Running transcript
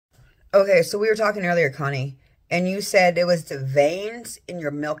Okay, so we were talking earlier, Connie, and you said it was the veins in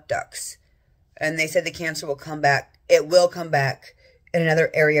your milk ducts. And they said the cancer will come back. It will come back in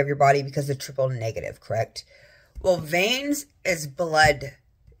another area of your body because of triple negative, correct? Well, veins is blood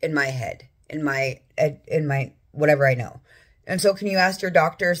in my head, in my whatever I know. And so can you ask your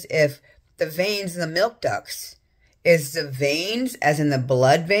doctors if the veins in the milk ducts is the veins, as in the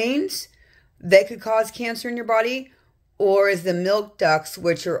blood veins, that could cause cancer in your body? Or is the milk ducts,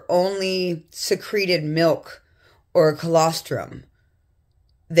 which are only secreted milk or colostrum,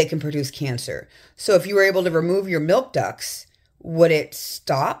 they can produce cancer? So if you were able to remove your milk ducts, would it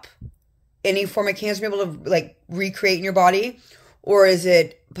stop any form of cancer, be able to like recreate in your body? Or is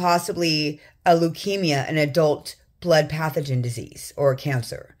it possibly a leukemia, an adult blood pathogen disease or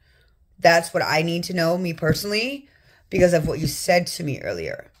cancer? That's what I need to know, me personally, because of what you said to me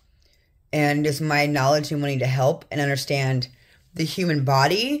earlier. And just my knowledge and wanting to help and understand the human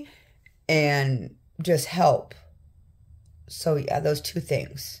body and just help. So, yeah, those two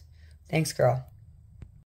things. Thanks, girl.